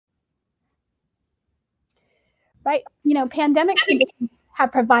right? Pandemic conditions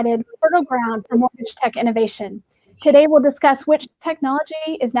have provided fertile ground for mortgage tech innovation. Today, we'll discuss which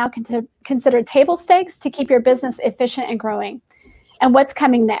technology is now considered table stakes to keep your business efficient and growing, and what's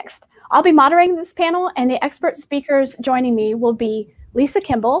coming next. I'll be moderating this panel, and the expert speakers joining me will be Lisa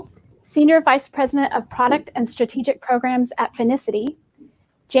Kimball, Senior Vice President of Product and Strategic Programs at Finicity,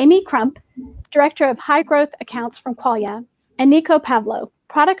 Jamie Crump, Director of High Growth Accounts from Qualia, and Nico Pavlo,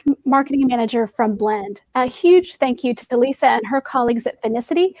 Product Marketing Manager from Blend. A huge thank you to Lisa and her colleagues at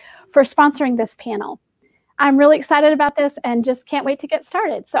Finicity for sponsoring this panel. I'm really excited about this and just can't wait to get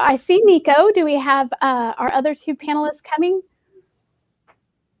started. So I see Nico. Do we have our other two panelists coming?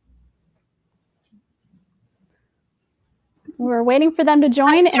 We're waiting for them to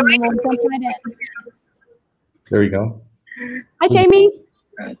join, and then we'll jump right in. There you go. Hi, Jamie.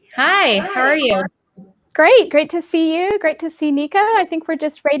 Hi, how are you? Great to see you. Great to see Nico. I think we're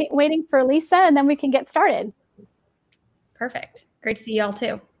just waiting for Lisa, and then we can get started. Perfect. Great to see y'all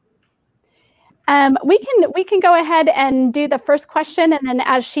too. We can go ahead and do the first question, and then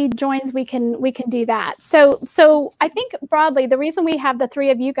as she joins, we can do that. So I think broadly, the reason we have the three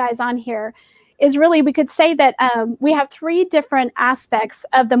of you guys on here is really we could say that we have three different aspects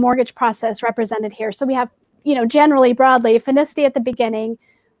of the mortgage process represented here. So we have, generally broadly, Finicity at the beginning,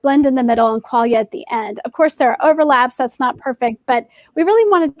 Blend in the middle, and Qualia at the end. Of course, there are overlaps. That's not perfect, but we really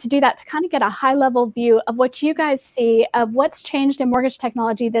wanted to do that to kind of get a high-level view of what you guys see of what's changed in mortgage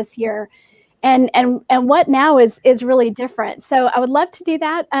technology this year, and what now is really different. So I would love to do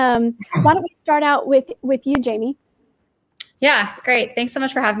that. Why don't we start out with you, Jamie? Yeah, great. Thanks so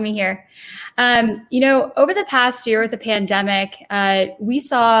much for having me here. Over the past year with the pandemic, we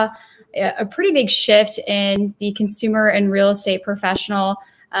saw a pretty big shift in the consumer and real estate professional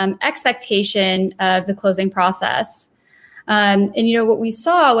expectation of the closing process. What we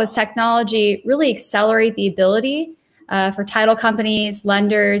saw was technology really accelerate the ability for title companies,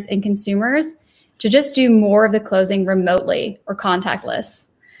 lenders, and consumers to just do more of the closing remotely or contactless.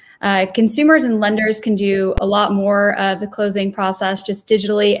 Consumers and lenders can do a lot more of the closing process just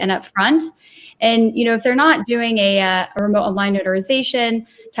digitally and upfront. And if they're not doing a remote online notarization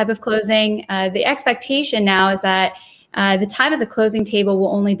type of closing, the expectation now is that the time at the closing table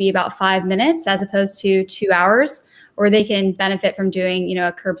will only be about 5 minutes as opposed to 2 hours, or they can benefit from doing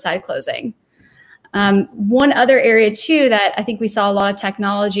a curbside closing. One other area too that I think we saw a lot of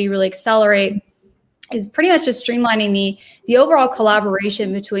technology really accelerate is pretty much just streamlining the overall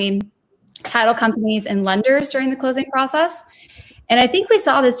collaboration between title companies and lenders during the closing process. And I think we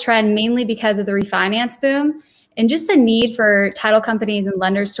saw this trend mainly because of the refinance boom and just the need for title companies and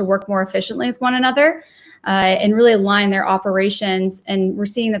lenders to work more efficiently with one another and really align their operations. And we're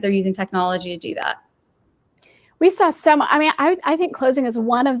seeing that they're using technology to do that. We saw I think closing is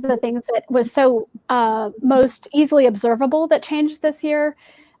one of the things that was so most easily observable that changed this year.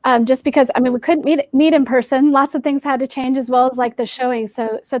 Just because, we couldn't meet in person. Lots of things had to change, as well as like the showing.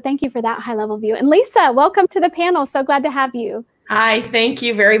 So thank you for that high level view. And Lisa, welcome to the panel. So glad to have you. Hi, thank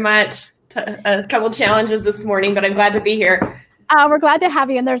you very much. A couple challenges this morning, but I'm glad to be here. We're glad to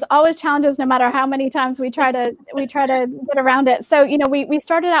have you. And there's always challenges, no matter how many times we try to get around it. So, we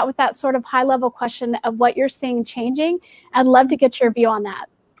started out with that sort of high level question of what you're seeing changing. I'd love to get your view on that.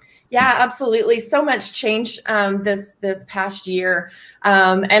 Yeah, absolutely. So much change this past year.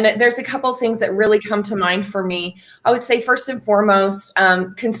 And there's a couple of things that really come to mind for me. I would say first and foremost,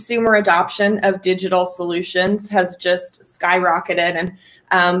 consumer adoption of digital solutions has just skyrocketed. And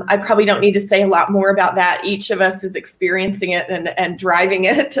I probably don't need to say a lot more about that. Each of us is experiencing it and driving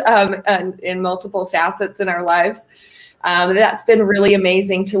it and in multiple facets in our lives. That's been really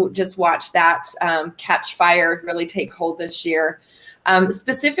amazing to just watch that catch fire, really take hold this year.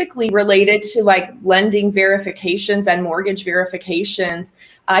 Specifically related to like lending verifications and mortgage verifications,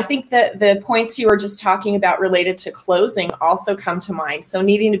 I think that the points you were just talking about related to closing also come to mind. So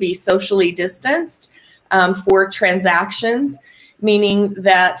needing to be socially distanced for transactions, meaning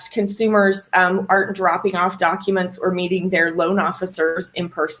that consumers aren't dropping off documents or meeting their loan officers in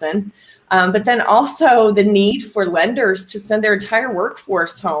person. But then also the need for lenders to send their entire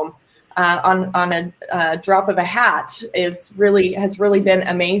workforce home on a drop of a hat has really been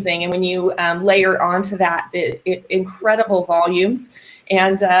amazing. And when you layer onto that the incredible volumes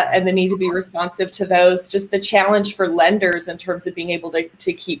and the need to be responsive to those, just the challenge for lenders in terms of being able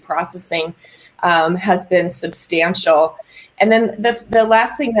to keep processing has been substantial. And then the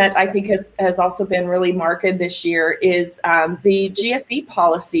last thing that I think has also been really marked this year is the GSE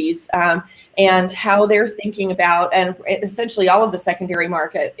policies and how they're thinking about, and essentially all of the secondary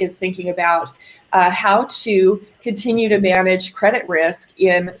market is thinking about how to continue to manage credit risk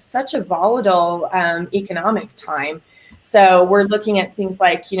in such a volatile economic time. So we're looking at things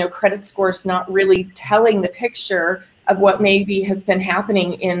like, credit scores not really telling the picture of what maybe has been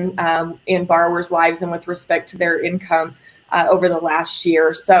happening in borrowers' lives and with respect to their income over the last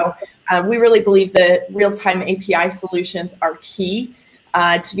year. So we really believe that real-time API solutions are key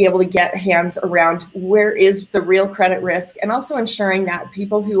to be able to get hands around where is the real credit risk, and also ensuring that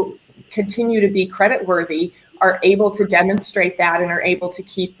people who continue to be credit worthy are able to demonstrate that and are able to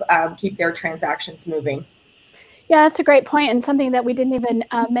keep their transactions moving. Yeah, that's a great point, and something that we didn't even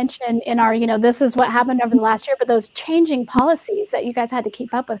mention in our, this is what happened over the last year, but those changing policies that you guys had to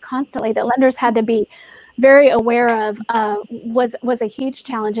keep up with constantly, that lenders had to be very aware of, was a huge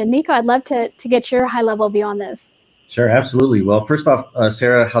challenge. And Nico, I'd love to get your high-level view on this. Sure, absolutely. Well, first off,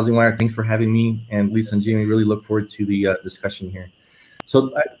 Sarah, HousingWire, thanks for having me, and Lisa and Jamie, really look forward to the discussion here. So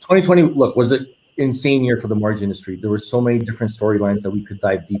 2020, look, was an insane year for the mortgage industry. There were so many different storylines that we could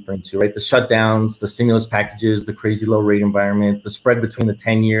dive deeper into, right? The shutdowns, the stimulus packages, the crazy low rate environment, the spread between the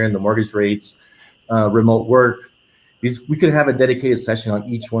 10-year and the mortgage rates, remote work. We could have a dedicated session on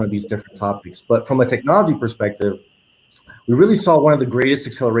each one of these different topics. But from a technology perspective, we really saw one of the greatest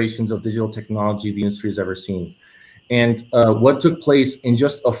accelerations of digital technology the industry has ever seen. And what took place in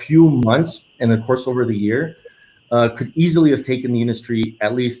just a few months and of course over the year could easily have taken the industry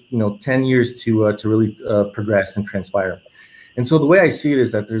at least 10 years to really progress and transpire. And so the way I see it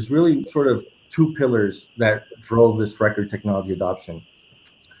is that there's really sort of two pillars that drove this record technology adoption.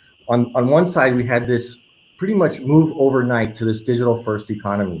 On one side, we had this pretty much move overnight to this digital first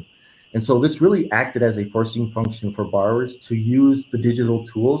economy. And so this really acted as a forcing function for borrowers to use the digital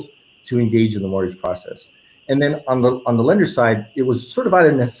tools to engage in the mortgage process. And then on the lender side, it was sort of out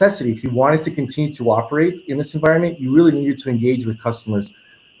of necessity. If you wanted to continue to operate in this environment, you really needed to engage with customers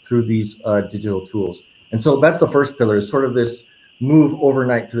through these digital tools. And so that's the first pillar, is sort of this move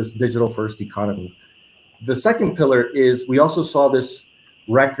overnight to this digital first economy. The second pillar is we also saw this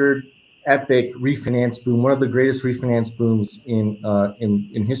record epic refinance boom, one of the greatest refinance booms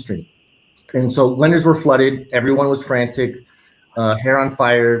in history. And so lenders were flooded, everyone was frantic, hair on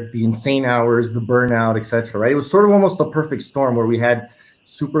fire, the insane hours, the burnout, etc. Right? It was sort of almost a perfect storm where we had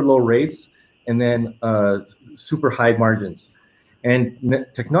super low rates and then super high margins. And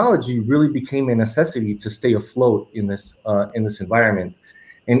technology really became a necessity to stay afloat in this environment.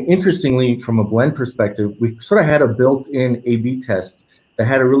 And interestingly, from a Blend perspective, we sort of had a built-in A/B test that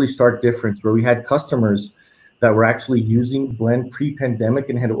had a really stark difference, where we had customers that were actually using Blend pre-pandemic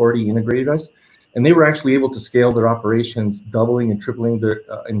and had already integrated us, and they were actually able to scale their operations, doubling and tripling their,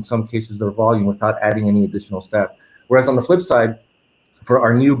 in some cases, their volume without adding any additional staff. Whereas on the flip side, for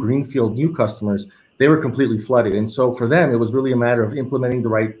our new greenfield new customers, they were completely flooded. And so for them, it was really a matter of implementing the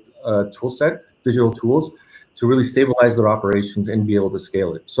right tool set, digital tools, to really stabilize their operations and be able to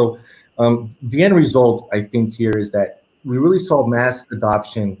scale it. So the end result, I think, here is that we really saw mass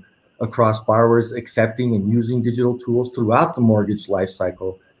adoption across borrowers accepting and using digital tools throughout the mortgage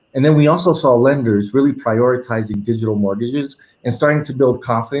lifecycle. And then we also saw lenders really prioritizing digital mortgages and starting to build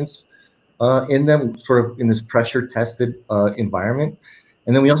confidence in them, sort of in this pressure-tested environment.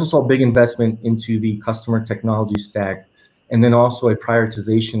 And then we also saw big investment into the customer technology stack, and then also a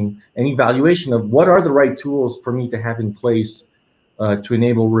prioritization and evaluation of what are the right tools for me to have in place to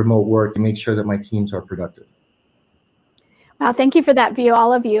enable remote work and make sure that my teams are productive. Wow, thank you for that view,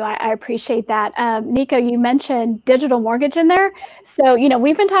 all of you. I appreciate that. Nico, you mentioned digital mortgage in there. So,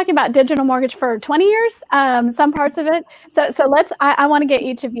 we've been talking about digital mortgage for 20 years, some parts of it. So I want to get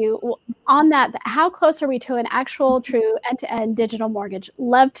each of you on that. How close are we to an actual true end-to-end digital mortgage?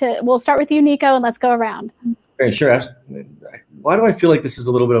 We'll start with you, Nico, and let's go around. Okay, sure. Why do I feel like this is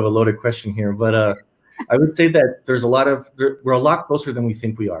a little bit of a loaded question here? But I would say that we're a lot closer than we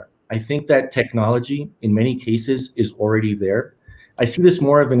think we are. I think that technology, in many cases, is already there. I see this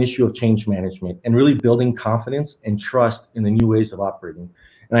more of an issue of change management and really building confidence and trust in the new ways of operating.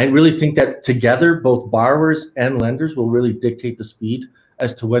 And I really think that together, both borrowers and lenders will really dictate the speed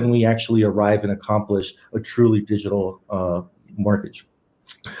as to when we actually arrive and accomplish a truly digital mortgage.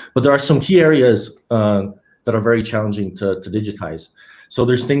 But there are some key areas that are very challenging to digitize. So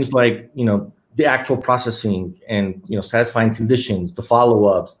there's things like, the actual processing and satisfying conditions, the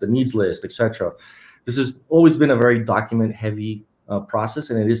follow-ups, the needs list, etc. This has always been a very document-heavy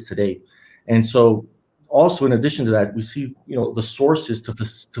process, and it is today. And so also, in addition to that, we see, the sources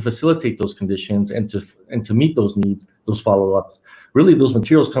to facilitate those conditions and to meet those needs, those follow-ups. Really, those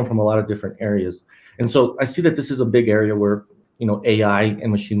materials come from a lot of different areas. And so I see that this is a big area where, AI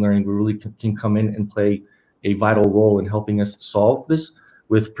and machine learning really can come in and play a vital role in helping us solve this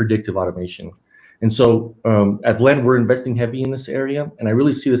with predictive automation. And so at Blend, we're investing heavy in this area, and I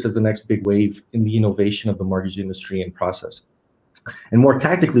really see this as the next big wave in the innovation of the mortgage industry and process. And more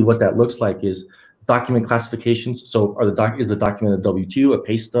tactically, what that looks like is document classifications. So is the document a W-2, a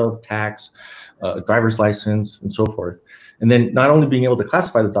pay stub, tax, a driver's license, and so forth. And then not only being able to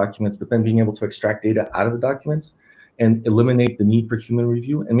classify the documents, but then being able to extract data out of the documents and eliminate the need for human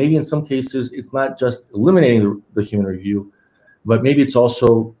review. And maybe in some cases, it's not just eliminating the human review, but maybe it's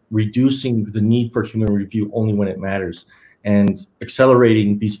also reducing the need for human review only when it matters and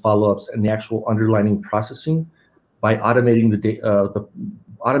accelerating these follow-ups and the actual underlying processing by automating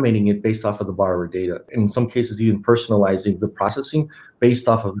automating it based off of the borrower data. And in some cases, even personalizing the processing based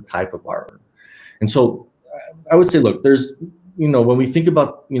off of the type of borrower. And so I would say, look, there's, when we think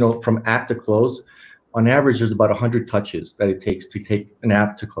about, from app to close, on average, there's about 100 touches that it takes to take an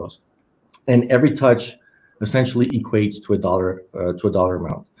app to close. And every touch essentially equates to a dollar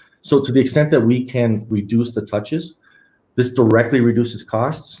amount. So to the extent that we can reduce the touches, this directly reduces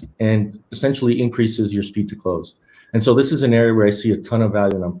costs and essentially increases your speed to close. And so this is an area where I see a ton of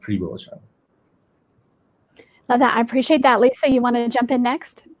value, and I'm pretty bullish on it. Love that. I appreciate that. Lisa, you want to jump in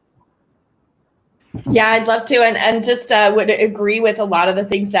next? Yeah, I'd love to, and just would agree with a lot of the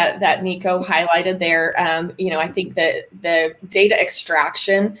things that Nico highlighted there. I think that the data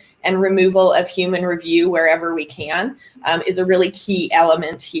extraction and removal of human review wherever we can is a really key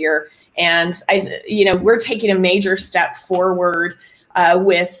element here. And we're taking a major step forward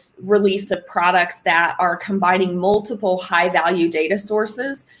with release of products that are combining multiple high-value data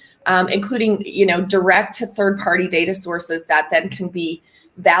sources, including direct to third-party data sources that then can be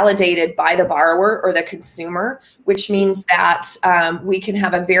validated by the borrower or the consumer, which means that we can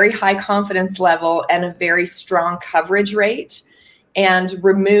have a very high confidence level and a very strong coverage rate, and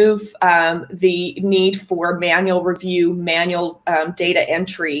remove the need for manual review, manual data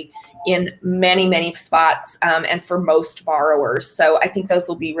entry in many, many spots, and for most borrowers. So I think those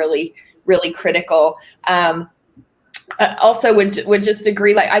will be really, really critical. Also would just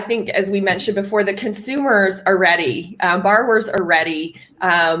agree, like, I think, as we mentioned before, the consumers are ready, borrowers are ready.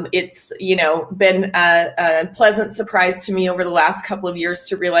 It's, been a pleasant surprise to me over the last couple of years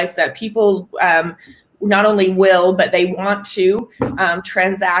to realize that people not only will, but they want to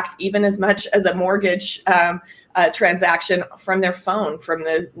transact even as much as a mortgage transaction from their phone, from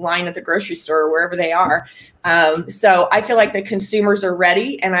the line at the grocery store, or wherever they are. So I feel like the consumers are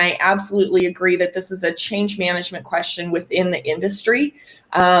ready, and I absolutely agree that this is a change management question within the industry,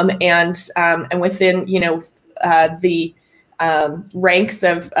 and within the ranks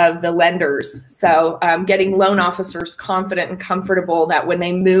of the lenders. So getting loan officers confident and comfortable that when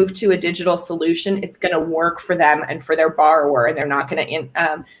they move to a digital solution, it's going to work for them and for their borrower, and they're not going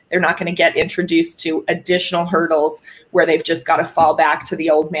to get introduced to additional hurdles where they've just got to fall back to the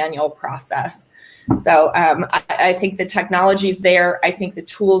old manual process. So I think the technology's there. I think the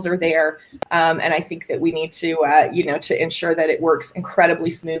tools are there, and I think that we need to to ensure that it works incredibly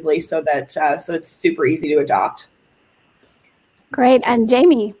smoothly, so that so it's super easy to adopt. Great. And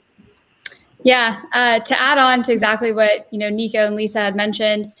Jamie? Yeah, to add on to exactly what Nico and Lisa had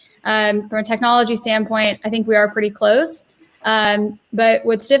mentioned, from a technology standpoint, I think we are pretty close. But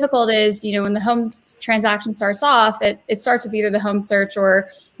what's difficult is, when the home transaction starts off, it starts with either the home search or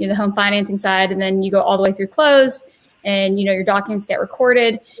the home financing side, and then you go all the way through close, and your documents get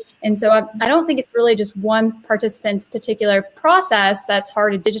recorded. And so I don't think it's really just one participant's particular process that's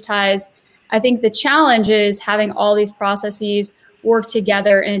hard to digitize. I think the challenge is having all these processes work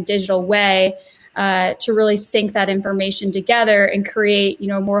together in a digital way to really sync that information together and create,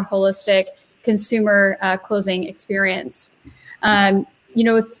 a more holistic consumer closing experience.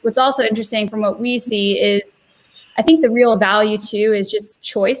 What's also interesting from what we see is, I think the real value too is just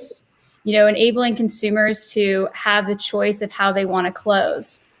choice, enabling consumers to have the choice of how they want to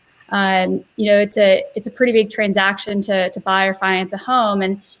close. It's a pretty big transaction to buy or finance a home.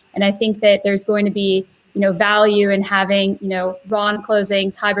 And I think that there's going to be, value in having, RON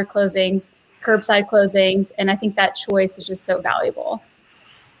closings, hybrid closings, curbside closings. And I think that choice is just so valuable.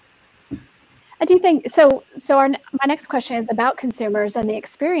 I do think so. My next question is about consumers and the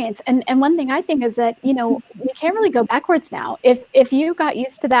experience. And one thing I think is that, you know, we can't really go backwards now. If you got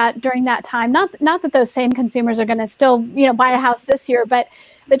used to that during that time, not that those same consumers are going to still, you know, buy a house this year, but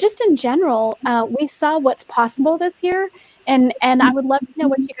just in general, we saw what's possible this year. And I would love to know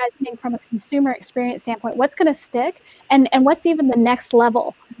what you guys think from a consumer experience standpoint. What's going to stick, and what's even the next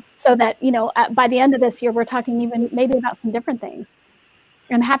level, so that, you know, by the end of this year, we're talking even maybe about some different things.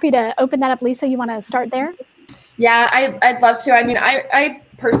 I'm happy to open that up. Lisa, you want to start there? Yeah, I'd love to. I mean, I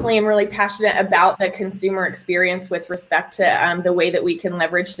personally am really passionate about the consumer experience with respect to the way that we can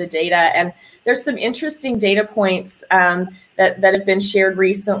leverage the data. And there's some interesting data points that have been shared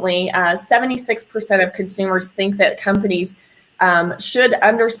recently. 76% of consumers think that companies should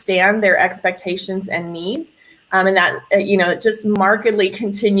understand their expectations and needs. And that, you know, it just markedly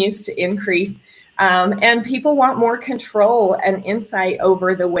continues to increase. And people want more control and insight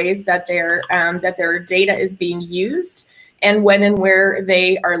over the ways that their data is being used and when and where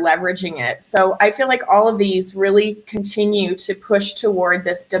they are leveraging it. So I feel like all of these really continue to push toward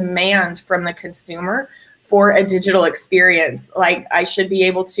this demand from the consumer for a digital experience. Like, I should be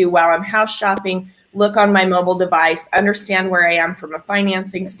able to, while I'm house shopping, look on my mobile device, understand where I am from a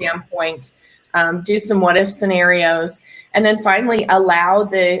financing standpoint, do some what if scenarios, and then finally allow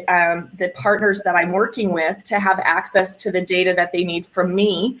the partners that I'm working with to have access to the data that they need from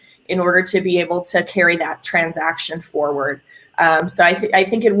me in order to be able to carry that transaction forward. So I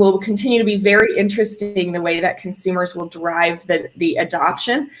think it will continue to be very interesting the way that consumers will drive the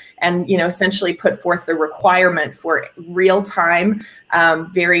adoption and, you know, essentially put forth the requirement for real-time,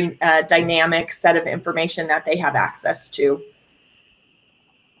 very dynamic set of information that they have access to.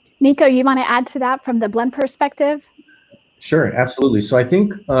 Nico, you want to add to that from the Blend perspective? Sure, absolutely. So I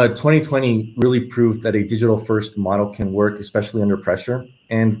think 2020 really proved that a digital-first model can work, especially under pressure.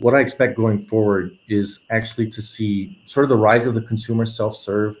 And what I expect going forward is actually to see sort of the rise of the consumer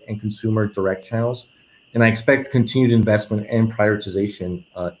self-serve and consumer direct channels. And I expect continued investment and prioritization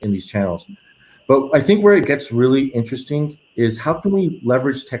in these channels. But I think where it gets really interesting is how can we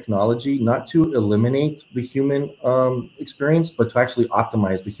leverage technology not to eliminate the human experience, but to actually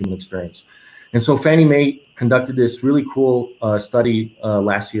optimize the human experience. And so Fannie Mae conducted this really cool study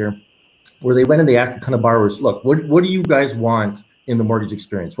last year where they went and they asked a ton of borrowers, look, what do you guys want in the mortgage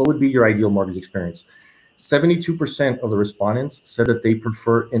experience? What would be your ideal mortgage experience? 72% of the respondents said that they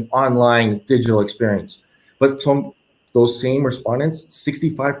prefer an online digital experience. But from those same respondents,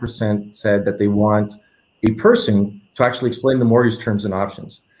 65% said that they want a person to actually explain the mortgage terms and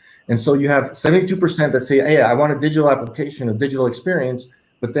options. And so you have 72% that say, hey, I want a digital application, a digital experience.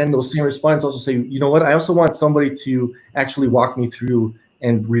 But then those same respondents also say, you know what, I also want somebody to actually walk me through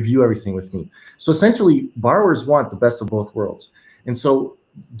and review everything with me. So essentially, borrowers want the best of both worlds. And so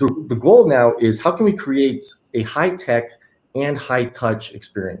the goal now is how can we create a high-tech and high-touch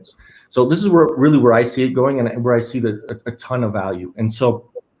experience? So this is where I see it going and where I see a ton of value. And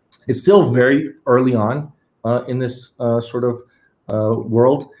so it's still very early on in this sort of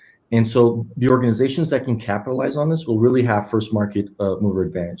world. And so the organizations that can capitalize on this will really have first market mover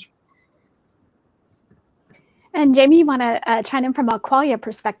advantage. And Jamie, you want to chime in from a Qualia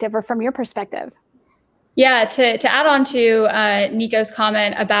perspective or from your perspective? Yeah, to add on to Nico's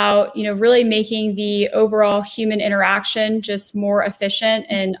comment about, you know, really making the overall human interaction just more efficient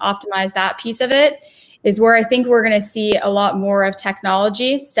and optimize that piece of it is where I think we're going to see a lot more of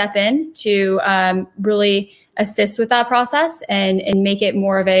technology step in to really assist with that process and make it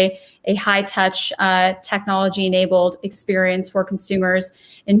more of a high touch technology enabled experience for consumers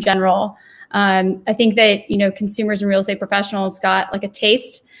in general. I think that, you know, consumers and real estate professionals got like a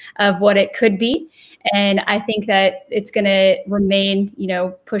taste of what it could be. And I think that it's going to remain, you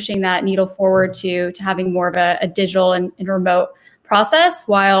know, pushing that needle forward to having more of a digital and remote process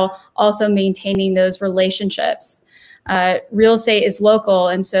while also maintaining those relationships. Real estate is local.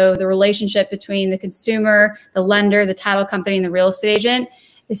 And so the relationship between the consumer, the lender, the title company, and the real estate agent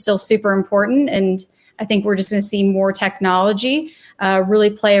is still super important. And I think we're just going to see more technology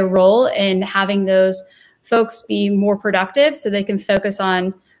really play a role in having those folks be more productive so they can focus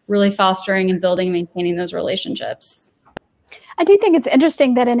on really fostering and building and maintaining those relationships. I do think it's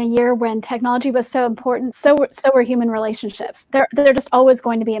interesting that in a year when technology was so important, so were human relationships. They're just always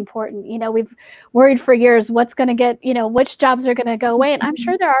going to be important. You know, we've worried for years what's going to get, you know, which jobs are going to go away. And I'm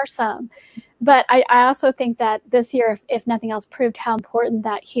sure there are some. But I also think that this year, if nothing else, proved how important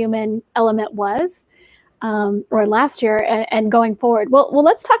that human element was. Or last year and going forward. Well,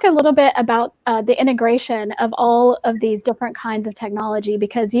 let's talk a little bit about the integration of all of these different kinds of technology,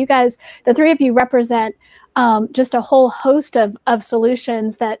 because you guys, the three of you, represent just a whole host of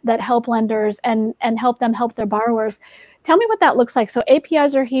solutions that help lenders and help them help their borrowers. Tell me what that looks like. So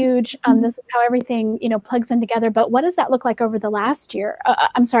APIs are huge. This is how everything plugs in together. But what does that look like over the last year?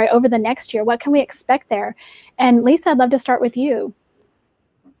 Over the next year. What can we expect there? And Lisa, I'd love to start with you.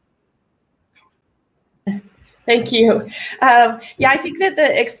 Thank you. Yeah, I think that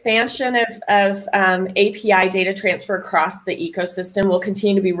the expansion of API data transfer across the ecosystem will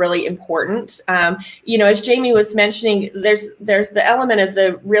continue to be really important. As Jamie was mentioning, there's the element of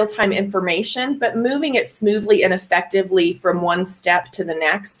the real-time information, but moving it smoothly and effectively from one step to the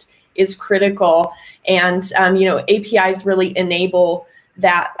next is critical. And APIs really enable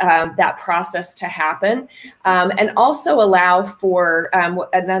that process to happen, and also allow for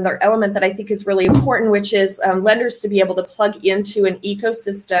another element that I think is really important, which is lenders to be able to plug into an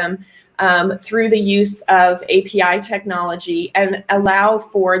ecosystem through the use of API technology and allow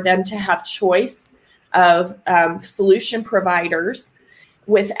for them to have choice of solution providers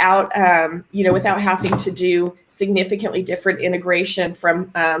without having to do significantly different integration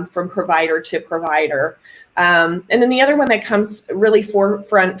from provider to provider. And then the other one that comes really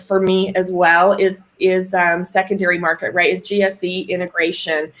forefront for me as well is secondary market, right? Is GSE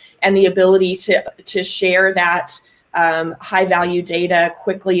integration and the ability to share that high value data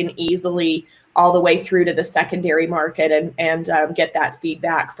quickly and easily all the way through to the secondary market and get that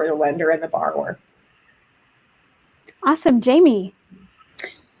feedback for the lender and the borrower. Awesome. Jamie.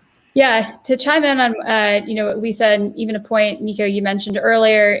 Yeah, to chime in on what Lisa and even a point, Nico, you mentioned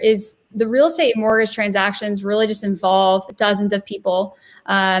earlier, is the real estate mortgage transactions really just involve dozens of people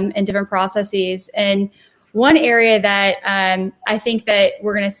and different processes. And one area that I think that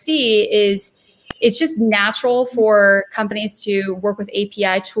we're going to see is it's just natural for companies to work with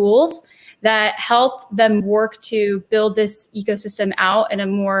API tools that help them work to build this ecosystem out in a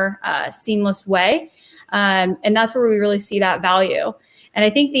more seamless way. And that's where we really see that value. And I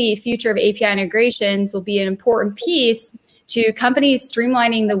think the future of API integrations will be an important piece to companies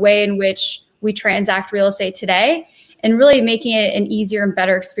streamlining the way in which we transact real estate today and really making it an easier and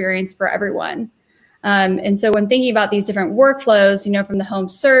better experience for everyone. And so when thinking about these different workflows, from the home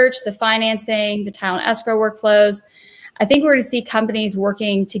search, the financing, the title and escrow workflows, I think we're going to see companies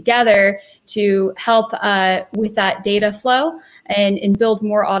working together to help with that data flow and build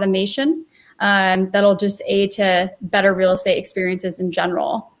more automation. That'll just aid to better real estate experiences in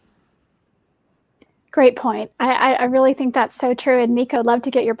general. Great point. I really think that's so true. And Nico, I'd love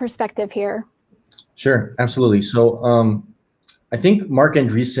to get your perspective here. Sure, absolutely. So I think Mark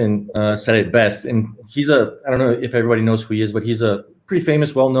Andreessen said it best, and I don't know if everybody knows who he is, but he's a pretty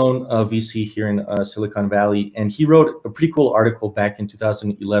famous, well-known VC here in Silicon Valley. And he wrote a pretty cool article back in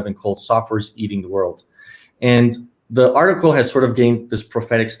 2011 called "Software's Eating the World." And the article has sort of gained this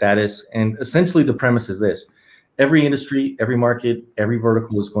prophetic status, and essentially the premise is this: every industry, every market, every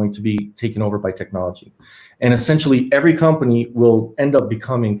vertical is going to be taken over by technology. And essentially every company will end up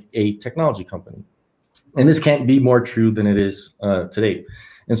becoming a technology company. And this can't be more true than it is today.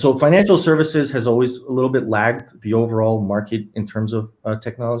 And so financial services has always a little bit lagged the overall market in terms of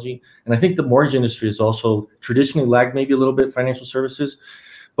technology. And I think the mortgage industry has also traditionally lagged maybe a little bit financial services.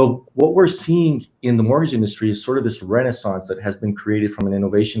 But what we're seeing in the mortgage industry is sort of this renaissance that has been created from an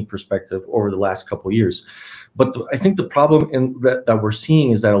innovation perspective over the last couple of years. But I think the problem that we're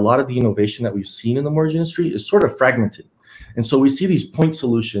seeing is that a lot of the innovation that we've seen in the mortgage industry is sort of fragmented. And so we see these point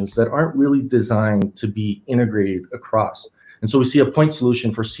solutions that aren't really designed to be integrated across. And so we see a point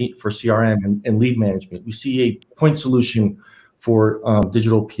solution for CRM and lead management. We see a point solution for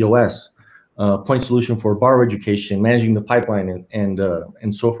digital POS. Point solution for borrower education, managing the pipeline,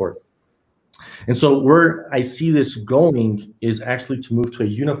 and so forth. And so where I see this going is actually to move to a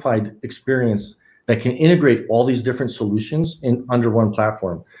unified experience that can integrate all these different solutions under one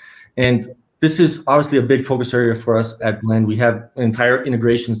platform. And this is obviously a big focus area for us at Blend. We have an entire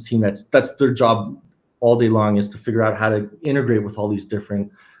integrations team that's their job all day long, is to figure out how to integrate with all these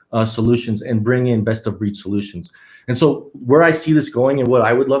different solutions and bring in best of breed solutions. And so where I see this going and what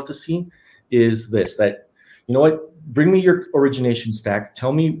I would love to see is this: that, bring me your origination stack.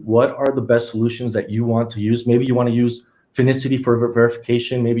 Tell me what are the best solutions that you want to use. Maybe you want to use Finicity for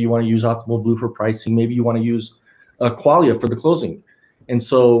verification. Maybe you want to use Optimal Blue for pricing. Maybe you want to use Qualia for the closing. And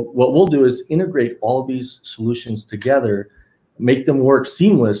so what we'll do is integrate all of these solutions together, make them work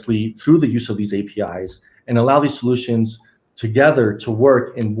seamlessly through the use of these APIs, and allow these solutions together to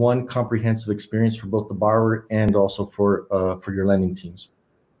work in one comprehensive experience for both the borrower and also for your lending teams.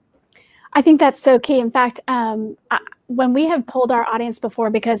 I think that's so key. In fact, when we have polled our audience before,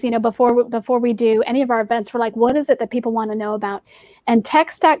 because, before we do any of our events, we're like, what is it that people want to know about? And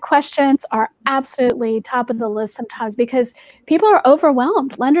tech stack questions are absolutely top of the list sometimes, because people are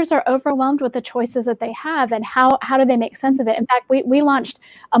overwhelmed. Lenders are overwhelmed with the choices that they have, and how do they make sense of it? In fact, we launched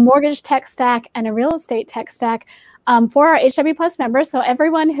a mortgage tech stack and a real estate tech stack for our HW Plus members. So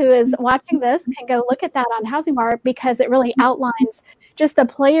everyone who is watching this can go look at that on HousingWire, because it really outlines just the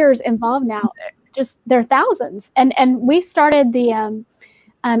players involved now. Just there are thousands, and we started the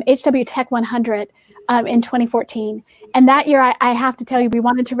HW Tech 100 in 2014, and that year I have to tell you, we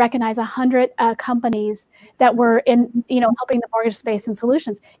wanted to recognize 100 companies that were in helping the mortgage space and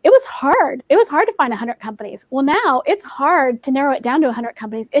solutions. It was hard. It was hard to find 100 companies. Well, now it's hard to narrow it down to 100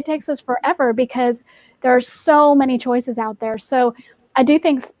 companies. It takes us forever because there are so many choices out there. So I do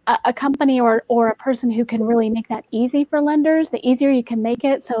think a company or a person who can really make that easy for lenders, the easier you can make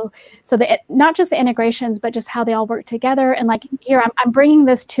it. So not just the integrations, but just how they all work together. And like here, I'm bringing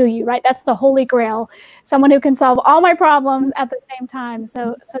this to you, right? That's the holy grail. Someone who can solve all my problems at the same time.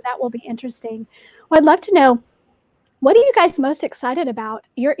 So that will be interesting. Well, I'd love to know, what are you guys most excited about?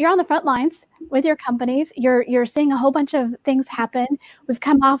 You're on the front lines with your companies. You're seeing a whole bunch of things happen. We've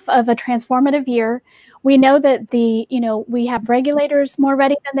come off of a transformative year. We know that we have regulators more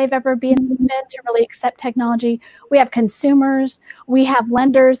ready than they've ever been to really accept technology. We have consumers. We have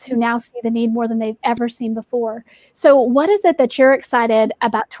lenders who now see the need more than they've ever seen before. So what is it that you're excited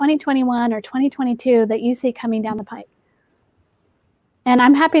about 2021 or 2022 that you see coming down the pike? And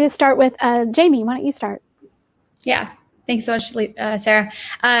I'm happy to start with Jamie. Why don't you start? Yeah, thanks so much, Sarah.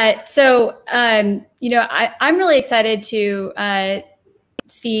 I'm really excited to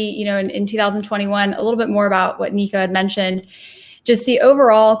see, in 2021, a little bit more about what Nico had mentioned, just the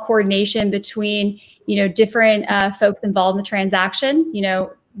overall coordination between, different folks involved in the transaction,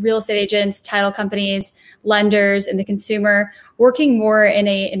 real estate agents, title companies, lenders, and the consumer working more in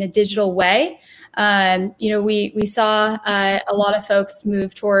a digital way. We saw a lot of folks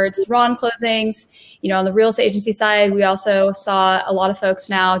move towards RON closings. On the real estate agency side, we also saw a lot of folks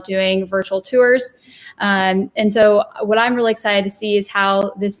now doing virtual tours. And so what I'm really excited to see is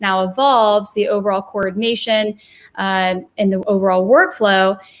how this now evolves, the overall coordination and the overall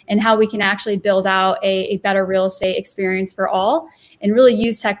workflow, and how we can actually build out a better real estate experience for all, and really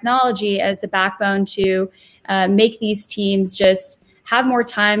use technology as the backbone to make these teams just have more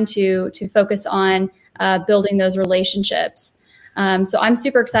time to focus on building those relationships. So I'm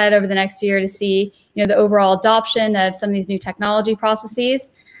super excited over the next year to see, the overall adoption of some of these new technology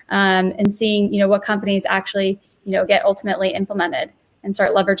processes, and seeing, what companies actually, get ultimately implemented and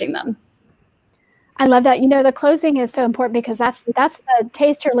start leveraging them. I love that. The closing is so important, because that's the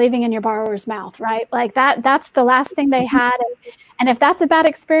taste you're leaving in your borrower's mouth, right? Like that's the last thing they had. And if that's a bad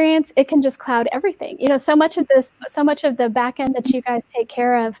experience, it can just cloud everything. So much of the back end that you guys take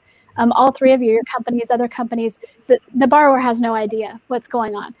care of, all three of you, your companies, other companies, the borrower has no idea what's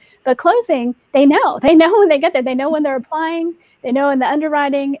going on. But closing, they know when they get there, they know when they're applying, they know in the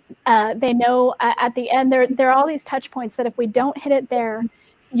underwriting, they know at the end. There are all these touch points that if we don't hit it there,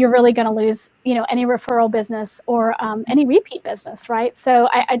 you're really going to lose, any referral business or any repeat business, right? So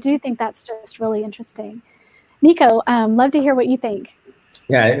I do think that's just really interesting. Nico, love to hear what you think.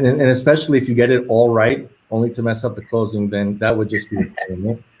 Yeah, and especially if you get it all right, only to mess up the closing, then that would just be a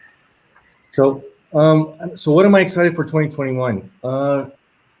pain. So what am I excited for 2021? I don't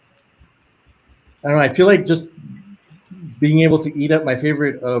know. I feel like just being able to eat at my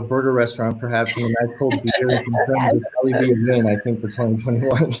favorite burger restaurant, perhaps, in a nice cold beer and some friends, would probably be a win, I think, for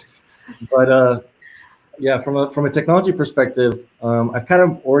 2021. But yeah, from a technology perspective, I've kind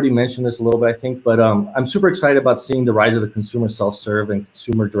of already mentioned this a little bit, I think, but I'm super excited about seeing the rise of the consumer self-serve and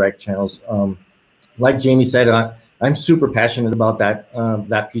consumer direct channels. Like Jamie said, I'm super passionate about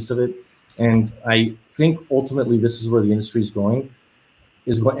that piece of it. And I think ultimately this is where the industry is going,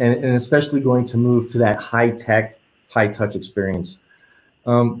 and especially going to move to that high-tech, high-touch experience.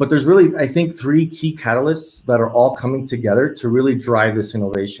 But there's really, I think, three key catalysts that are all coming together to really drive this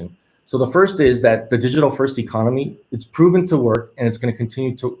innovation. So the first is that the digital-first economy, it's proven to work, and it's going to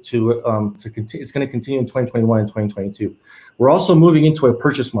continue it's going to continue in 2021 and 2022. We're also moving into a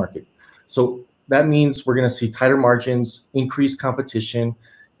purchase market. So that means we're going to see tighter margins, increased competition,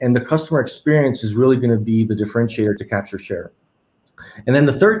 and the customer experience is really going to be the differentiator to capture share. And then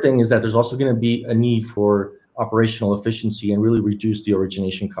the third thing is that there's also going to be a need for operational efficiency and really reduce the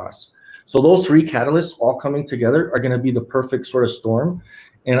origination costs. So those three catalysts all coming together are going to be the perfect sort of storm.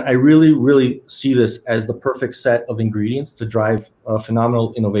 And I really, really see this as the perfect set of ingredients to drive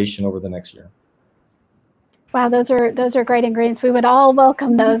phenomenal innovation over the next year. Wow, those are great ingredients. We would all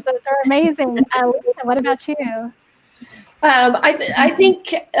welcome those. Those are amazing. What about you? I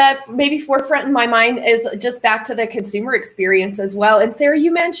think maybe forefront in my mind is just back to the consumer experience as well. And Sarah,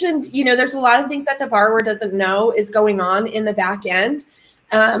 you mentioned, there's a lot of things that the borrower doesn't know is going on in the back end.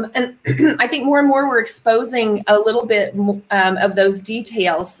 And I think more and more we're exposing a little bit of those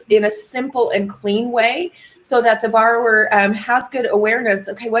details in a simple and clean way so that the borrower has good awareness.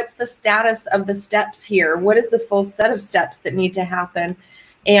 Okay, what's the status of the steps here? What is the full set of steps that need to happen?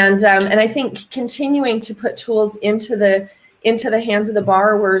 And I think continuing to put tools into the hands of the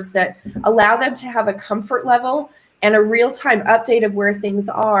borrowers that allow them to have a comfort level and a real-time update of where things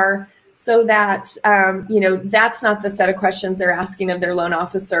are, so that that's not the set of questions they're asking of their loan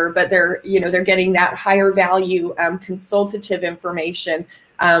officer, but they're getting that higher value consultative information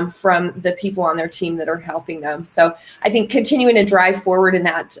from the people on their team that are helping them. So I think continuing to drive forward in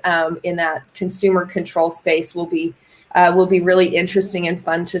that consumer control space will be really interesting and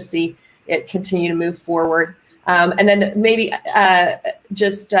fun to see it continue to move forward. And then maybe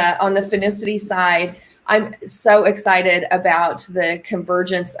just on the Finicity side, I'm so excited about the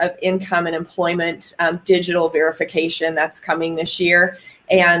convergence of income and employment digital verification that's coming this year,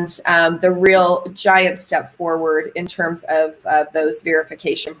 and the real giant step forward in terms of those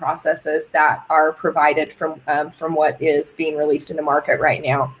verification processes that are provided from what is being released in the market right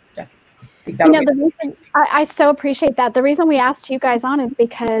now. The reason I so appreciate that. The reason we asked you guys on is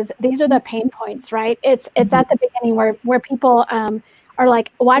because these are the pain points, right? It's at the beginning where people are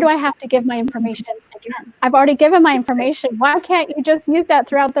like, why do I have to give my information again? I've already given my information. Why can't you just use that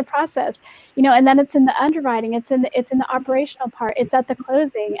throughout the process? And then it's in the underwriting, it's in the operational part, it's at the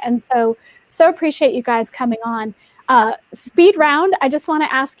closing. And so appreciate you guys coming on. Speed round, I just want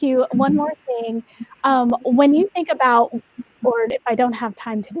to ask you one more thing. When you think about, or if I don't have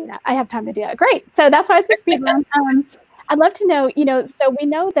time to do that, I have time to do that. Great. So that's why it's a speed round. I'd love to know, so we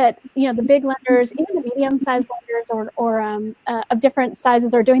know that, the big lenders, even the medium-sized lenders or of different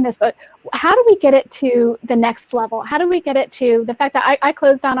sizes are doing this, but how do we get it to the next level? How do we get it to the fact that I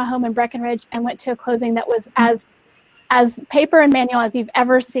closed on a home in Breckenridge and went to a closing that was as paper and manual as you've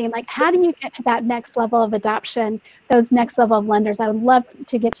ever seen? Like, how do you get to that next level of adoption, those next level of lenders? I would love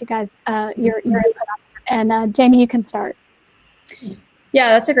to get you guys your input on that. And Jamie, you can start. Yeah,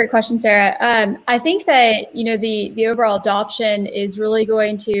 that's a great question, Sarah. I think that, the overall adoption is really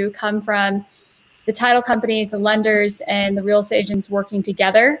going to come from the title companies, the lenders, and the real estate agents working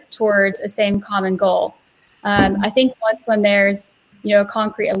together towards a same common goal. I think when there's, a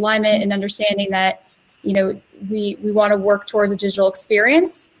concrete alignment and understanding that, we want to work towards a digital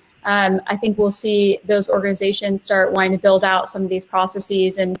experience, I think we'll see those organizations start wanting to build out some of these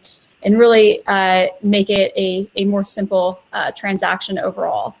processes and really make it a more simple transaction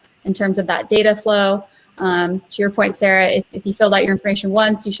overall in terms of that data flow. To your point, Sarah, if you filled out your information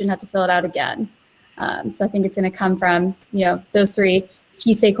once, you shouldn't have to fill it out again. So I think it's going to come from those three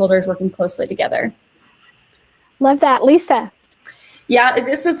key stakeholders working closely together. Love that. Lisa. Yeah,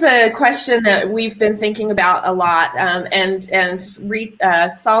 this is a question that we've been thinking about a lot, and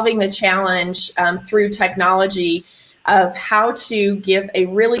solving the challenge through technology of how to give a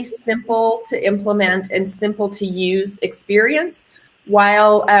really simple to implement and simple to use experience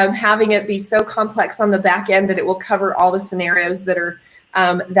while having it be so complex on the back end that it will cover all the scenarios that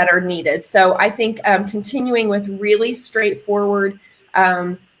are needed. So I think continuing with really straightforward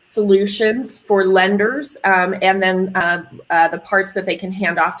solutions for lenders, and then the parts that they can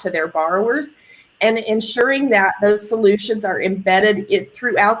hand off to their borrowers, and ensuring that those solutions are embedded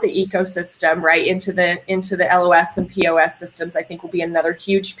throughout the ecosystem, right, into the LOS and POS systems, I think will be another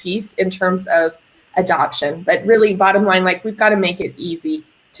huge piece in terms of adoption. But really, bottom line, we've got to make it easy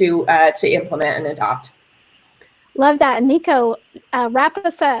to implement and adopt. Love that. Nico, wrap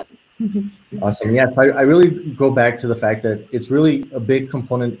us up. Awesome. Yeah, I really go back to the fact that it's really a big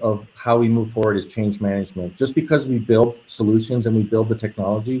component of how we move forward is change management. Just because we build solutions and we build the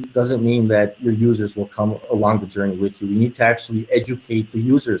technology doesn't mean that your users will come along the journey with you. We need to actually educate the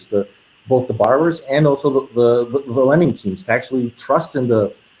users, both the borrowers and also the lending teams, to actually trust in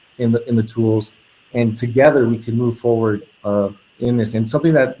the tools, and together we can move forward in this. And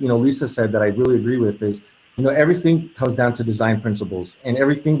something that Lisa said that I really agree with is, everything comes down to design principles, and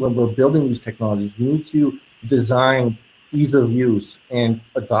everything when we're building these technologies, we need to design ease of use and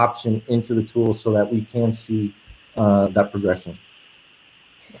adoption into the tools so that we can see that progression.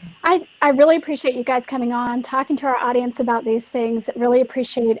 I really appreciate you guys coming on, talking to our audience about these things. Really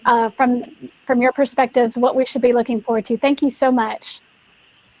appreciate from your perspectives what we should be looking forward to. Thank you so much.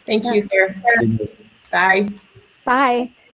 Thank you, Sarah. Bye. Bye.